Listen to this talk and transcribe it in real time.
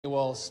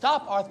Will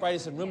stop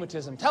arthritis and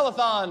rheumatism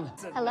telethon.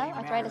 Hello,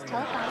 Arthritis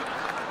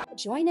Telethon.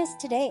 Join us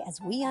today as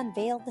we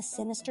unveil the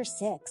Sinister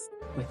Six.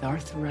 With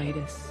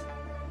arthritis.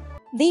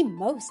 The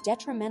most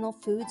detrimental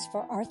foods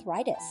for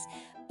arthritis.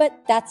 But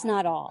that's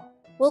not all.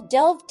 We'll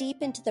delve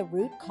deep into the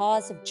root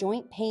cause of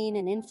joint pain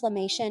and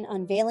inflammation,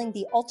 unveiling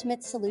the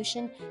ultimate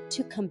solution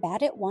to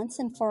combat it once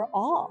and for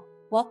all.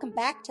 Welcome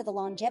back to the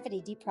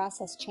Longevity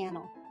Deprocessed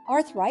channel.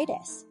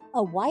 Arthritis,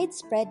 a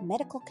widespread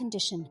medical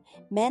condition,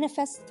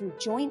 manifests through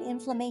joint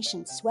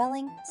inflammation,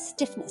 swelling,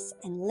 stiffness,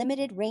 and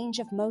limited range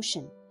of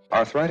motion.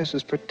 Arthritis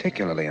is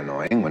particularly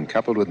annoying when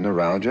coupled with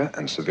neuralgia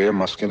and severe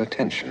muscular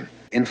tension,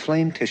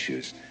 inflame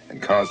tissues,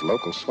 and cause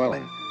local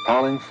swelling,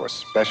 calling for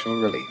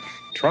special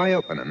relief.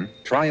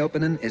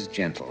 Triopenin is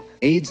gentle,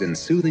 aids in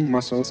soothing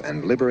muscles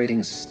and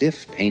liberating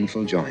stiff,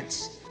 painful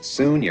joints.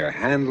 Soon you're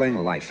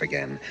handling life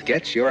again.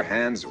 Get your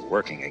hands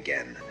working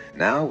again.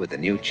 Now with the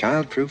new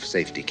child-proof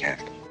safety cap.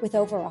 With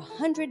over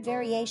 100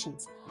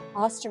 variations,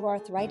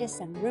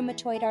 osteoarthritis and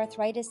rheumatoid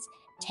arthritis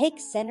take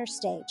center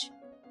stage.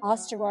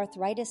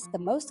 Osteoarthritis, the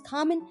most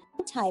common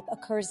type,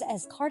 occurs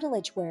as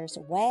cartilage wears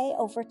away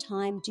over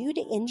time due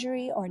to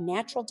injury or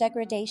natural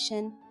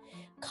degradation.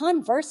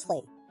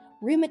 Conversely,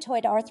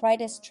 rheumatoid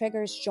arthritis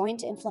triggers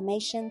joint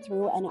inflammation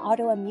through an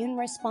autoimmune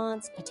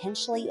response,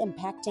 potentially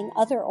impacting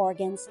other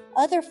organs.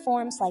 Other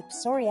forms like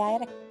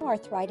psoriatic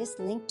arthritis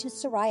linked to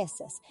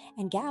psoriasis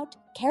and gout,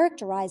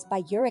 characterized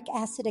by uric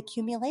acid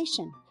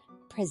accumulation,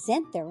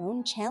 present their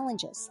own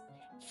challenges.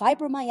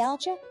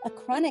 Fibromyalgia, a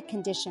chronic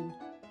condition,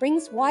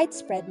 brings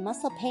widespread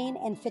muscle pain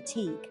and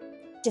fatigue.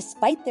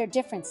 Despite their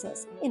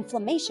differences,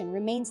 inflammation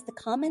remains the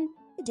common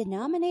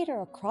denominator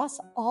across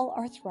all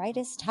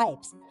arthritis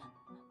types,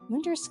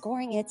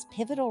 underscoring its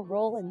pivotal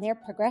role in their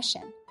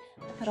progression.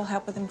 It'll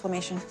help with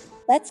inflammation.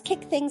 Let's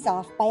kick things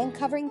off by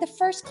uncovering the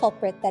first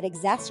culprit that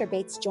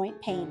exacerbates joint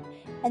pain,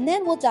 and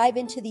then we'll dive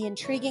into the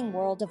intriguing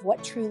world of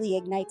what truly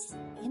ignites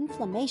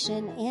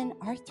inflammation in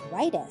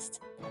arthritis.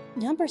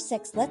 Number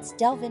 6, let's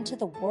delve into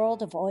the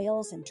world of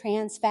oils and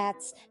trans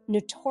fats,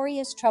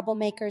 notorious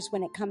troublemakers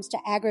when it comes to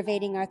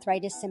aggravating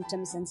arthritis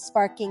symptoms and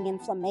sparking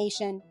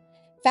inflammation.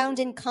 Found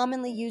in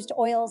commonly used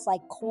oils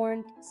like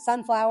corn,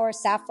 sunflower,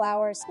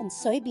 safflower, and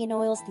soybean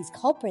oils, these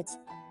culprits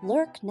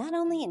lurk not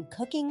only in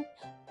cooking,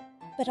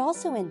 but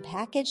also in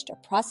packaged or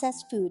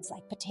processed foods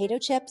like potato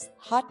chips,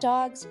 hot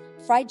dogs,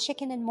 fried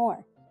chicken, and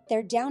more.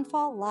 Their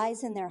downfall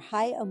lies in their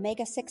high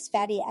omega-6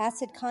 fatty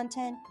acid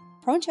content,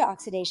 prone to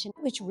oxidation,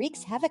 which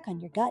wreaks havoc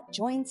on your gut,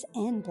 joints,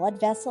 and blood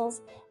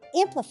vessels,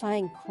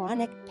 amplifying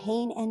chronic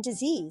pain and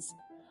disease.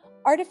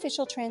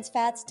 Artificial trans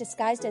fats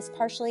disguised as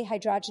partially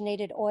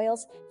hydrogenated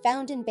oils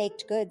found in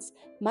baked goods,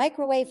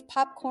 microwave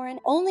popcorn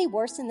only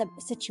worsen the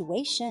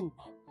situation.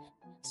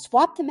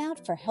 Swap them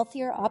out for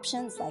healthier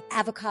options like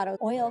avocado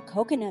oil,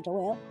 coconut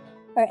oil,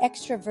 or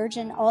extra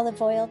virgin olive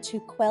oil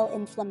to quell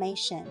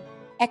inflammation.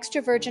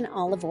 Extra virgin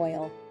olive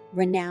oil,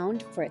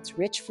 renowned for its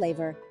rich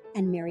flavor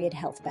and myriad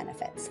health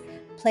benefits,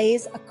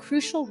 plays a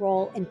crucial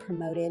role in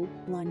promoting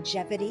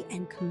longevity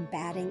and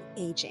combating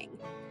aging.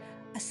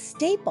 A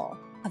staple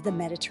of the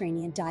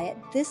Mediterranean diet,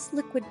 this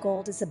liquid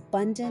gold is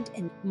abundant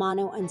in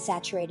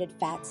monounsaturated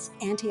fats,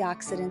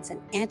 antioxidants,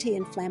 and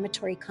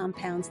anti-inflammatory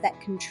compounds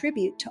that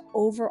contribute to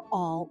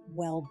overall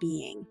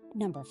well-being.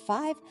 Number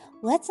 5,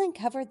 let's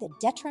uncover the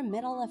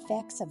detrimental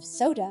effects of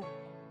soda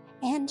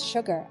and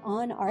sugar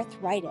on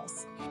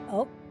arthritis.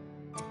 Oh,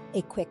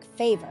 a quick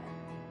favor.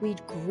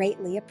 We'd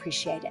greatly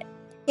appreciate it.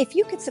 If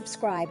you could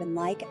subscribe and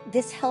like,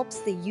 this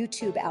helps the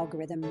YouTube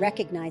algorithm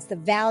recognize the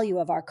value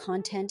of our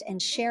content and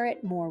share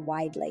it more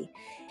widely.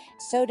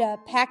 Soda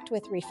packed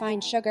with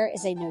refined sugar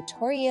is a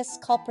notorious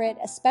culprit,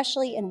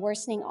 especially in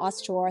worsening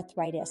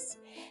osteoarthritis.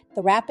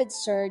 The rapid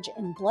surge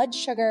in blood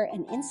sugar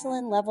and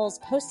insulin levels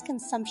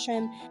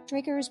post-consumption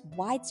triggers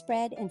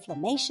widespread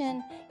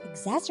inflammation,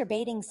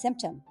 exacerbating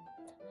symptoms.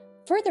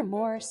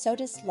 Furthermore,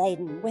 soda's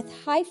laden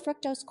with high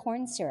fructose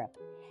corn syrup.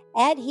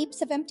 Add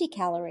heaps of empty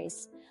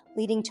calories,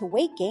 leading to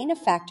weight gain, a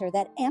factor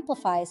that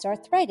amplifies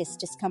arthritis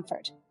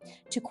discomfort.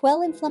 To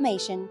quell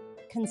inflammation,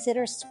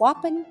 consider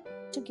swapping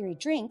sugary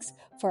drinks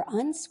for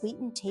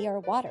unsweetened tea or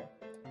water.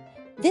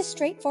 This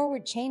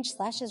straightforward change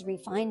slashes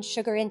refined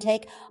sugar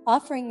intake,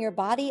 offering your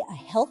body a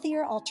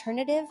healthier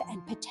alternative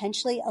and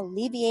potentially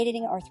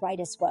alleviating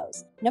arthritis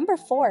woes. Number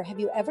 4, have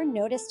you ever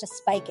noticed a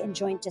spike in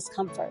joint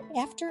discomfort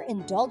after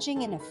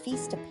indulging in a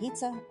feast of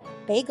pizza,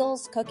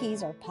 bagels,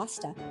 cookies, or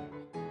pasta?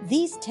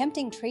 These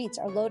tempting treats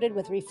are loaded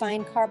with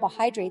refined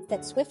carbohydrates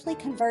that swiftly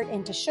convert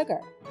into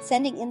sugar,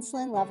 sending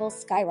insulin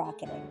levels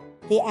skyrocketing.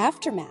 The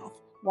aftermath: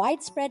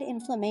 widespread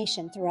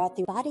inflammation throughout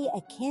the body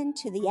akin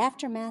to the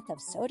aftermath of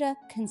soda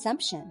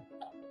consumption.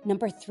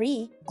 Number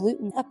 3,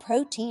 gluten, a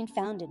protein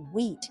found in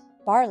wheat,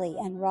 barley,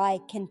 and rye,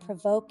 can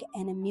provoke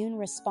an immune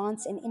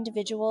response in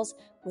individuals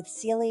with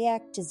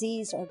celiac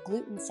disease or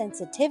gluten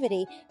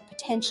sensitivity,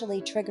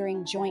 potentially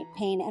triggering joint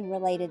pain and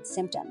related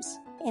symptoms.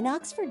 An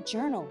Oxford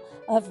Journal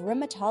of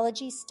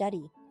Rheumatology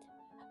study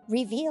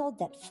revealed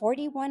that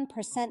 41%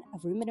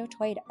 of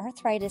rheumatoid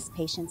arthritis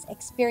patients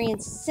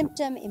experience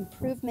symptom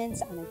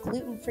improvements on a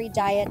gluten-free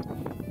diet,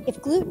 If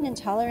gluten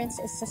intolerance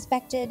is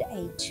suspected,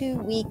 a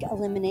 2-week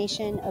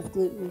elimination of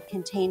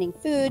gluten-containing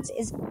foods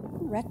is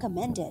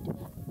recommended.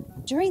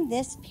 During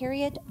this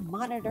period,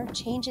 monitor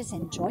changes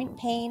in joint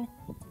pain.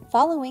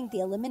 Following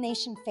the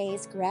elimination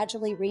phase,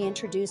 gradually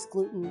reintroduce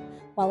gluten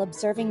while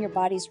observing your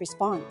body's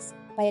response.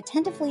 By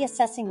attentively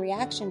assessing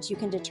reactions, you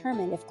can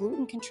determine if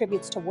gluten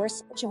contributes to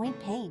worse joint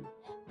pain.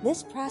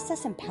 This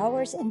process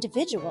empowers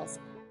individuals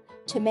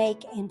to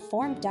make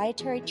informed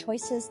dietary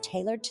choices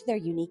tailored to their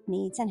unique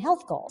needs and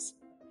health goals.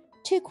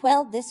 To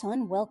quell this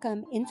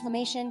unwelcome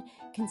inflammation,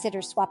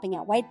 consider swapping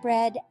out white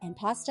bread and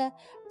pasta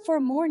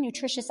for more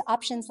nutritious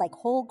options like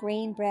whole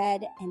grain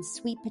bread and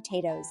sweet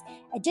potatoes.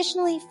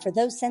 Additionally, for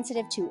those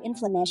sensitive to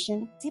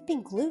inflammation,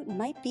 skipping gluten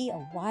might be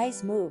a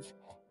wise move,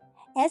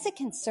 as it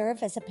can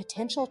serve as a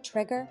potential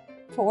trigger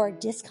for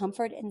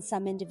discomfort in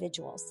some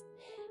individuals.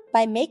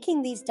 By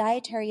making these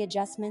dietary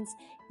adjustments,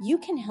 you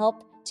can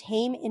help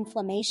tame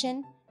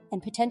inflammation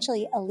and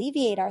potentially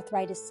alleviate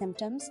arthritis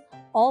symptoms,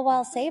 all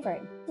while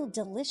savoring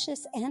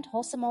delicious and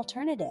wholesome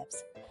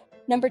alternatives.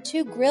 Number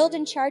 2, grilled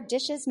and charred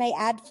dishes may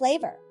add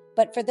flavor,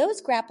 but for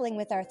those grappling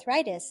with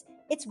arthritis,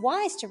 it's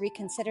wise to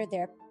reconsider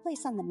their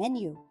place on the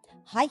menu.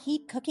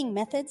 High-heat cooking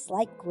methods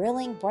like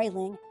grilling,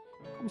 broiling,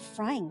 and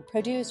frying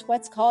produce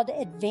what's called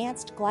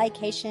advanced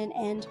glycation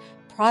end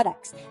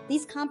products.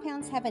 These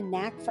compounds have a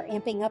knack for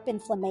amping up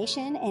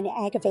inflammation and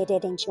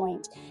aggravating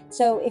joint.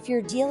 So if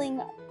you're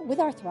dealing with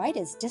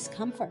arthritis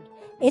discomfort,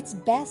 it's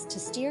best to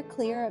steer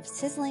clear of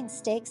sizzling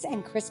steaks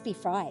and crispy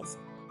fries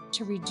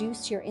to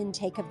reduce your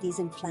intake of these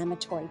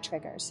inflammatory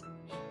triggers.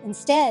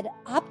 Instead,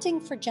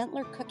 opting for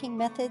gentler cooking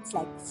methods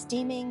like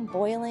steaming,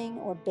 boiling,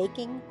 or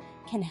baking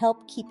can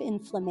help keep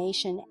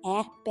inflammation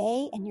at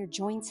bay and your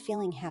joints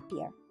feeling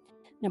happier.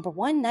 Number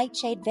 1,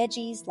 nightshade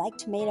veggies like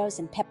tomatoes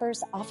and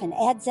peppers often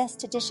add zest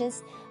to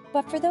dishes,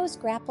 but for those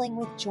grappling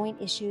with joint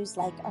issues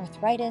like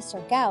arthritis or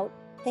gout,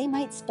 they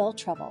might spell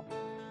trouble.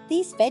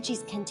 These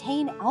veggies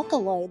contain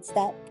alkaloids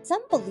that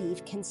some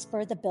believe can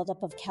spur the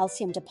buildup of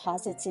calcium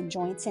deposits in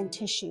joints and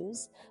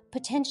tissues,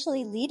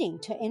 potentially leading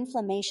to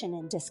inflammation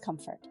and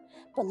discomfort.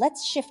 But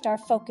let's shift our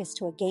focus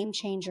to a game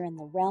changer in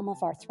the realm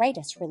of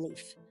arthritis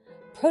relief.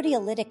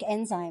 Proteolytic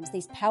enzymes,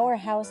 these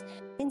powerhouse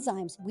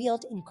enzymes,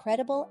 wield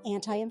incredible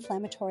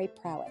anti-inflammatory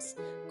prowess,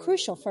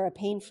 crucial for a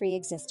pain-free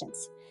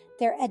existence.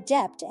 They're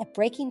adept at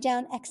breaking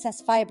down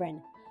excess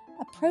fibrin,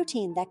 a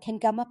protein that can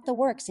gum up the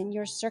works in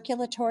your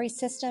circulatory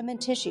system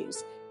and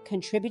tissues,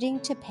 contributing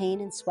to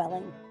pain and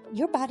swelling.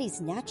 Your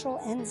body's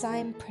natural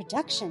enzyme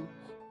production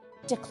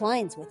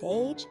declines with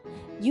age.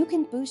 You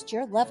can boost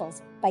your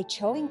levels by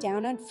chowing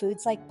down on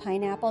foods like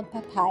pineapple and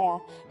papaya,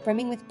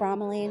 brimming with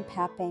bromelain and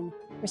papain,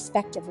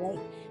 respectively.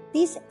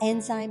 These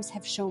enzymes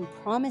have shown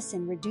promise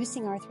in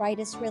reducing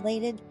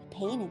arthritis-related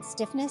pain and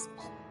stiffness,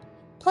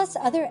 plus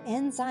other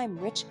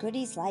enzyme-rich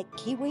goodies like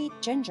kiwi,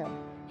 ginger,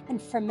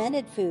 and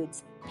fermented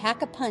foods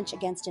pack a punch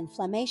against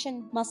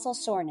inflammation, muscle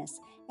soreness,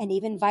 and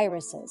even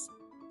viruses.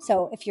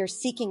 So if you're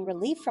seeking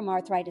relief from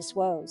arthritis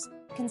woes,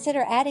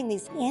 consider adding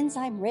these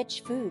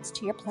enzyme-rich foods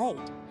to your plate.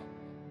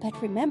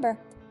 But remember,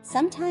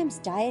 sometimes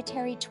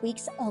dietary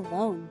tweaks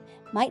alone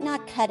might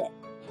not cut it.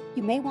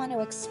 You may want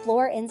to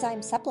explore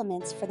enzyme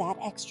supplements for that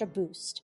extra boost.